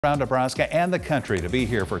Around Nebraska and the country to be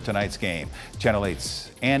here for tonight's game. Channel 8's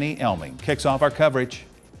Annie Elming kicks off our coverage.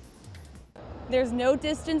 There's no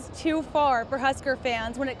distance too far for Husker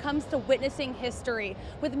fans when it comes to witnessing history,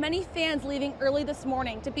 with many fans leaving early this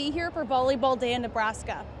morning to be here for Volleyball Day in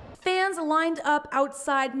Nebraska. Fans lined up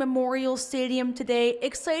outside Memorial Stadium today,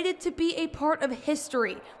 excited to be a part of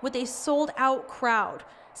history with a sold-out crowd.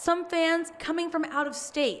 Some fans coming from out of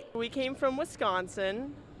state. We came from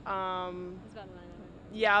Wisconsin.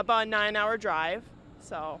 Yeah, about a 9-hour drive,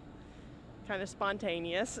 so kind of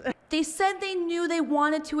spontaneous. They said they knew they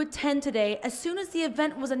wanted to attend today as soon as the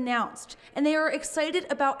event was announced, and they are excited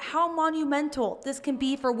about how monumental this can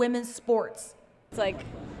be for women's sports. It's like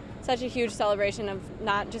such a huge celebration of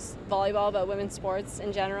not just volleyball, but women's sports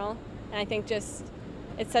in general. And I think just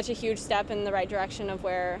it's such a huge step in the right direction of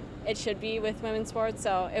where it should be with women's sports.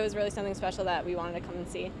 So it was really something special that we wanted to come and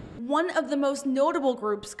see. One of the most notable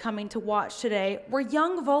groups coming to watch today were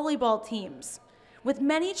young volleyball teams, with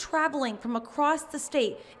many traveling from across the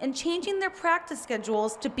state and changing their practice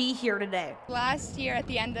schedules to be here today. Last year at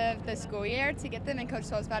the end of the school year to get them, and Coach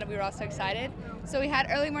told us about it, we were all so excited. So we had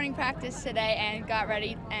early morning practice today and got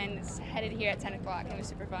ready and headed here at 10 o'clock, and it was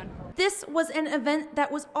super fun. This was an event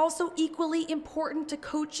that was also equally important to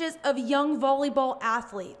coaches of young volleyball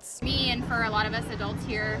athletes. Me and for a lot of us adults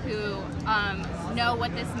here who know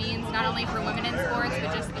what this means, not only for women in sports,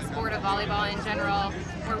 but just the sport of volleyball in general,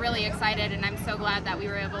 we're really excited, and I'm so glad that we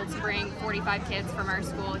were able to bring 45 kids from our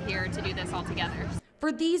school here to do this all together.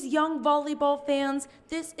 For these young volleyball fans,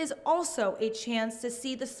 this is also a chance to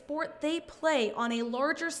see the sport they play on a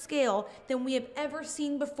larger scale than we have ever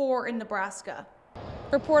seen before in Nebraska.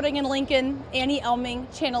 Reporting in Lincoln, Annie Elming,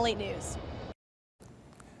 Channel 8 News.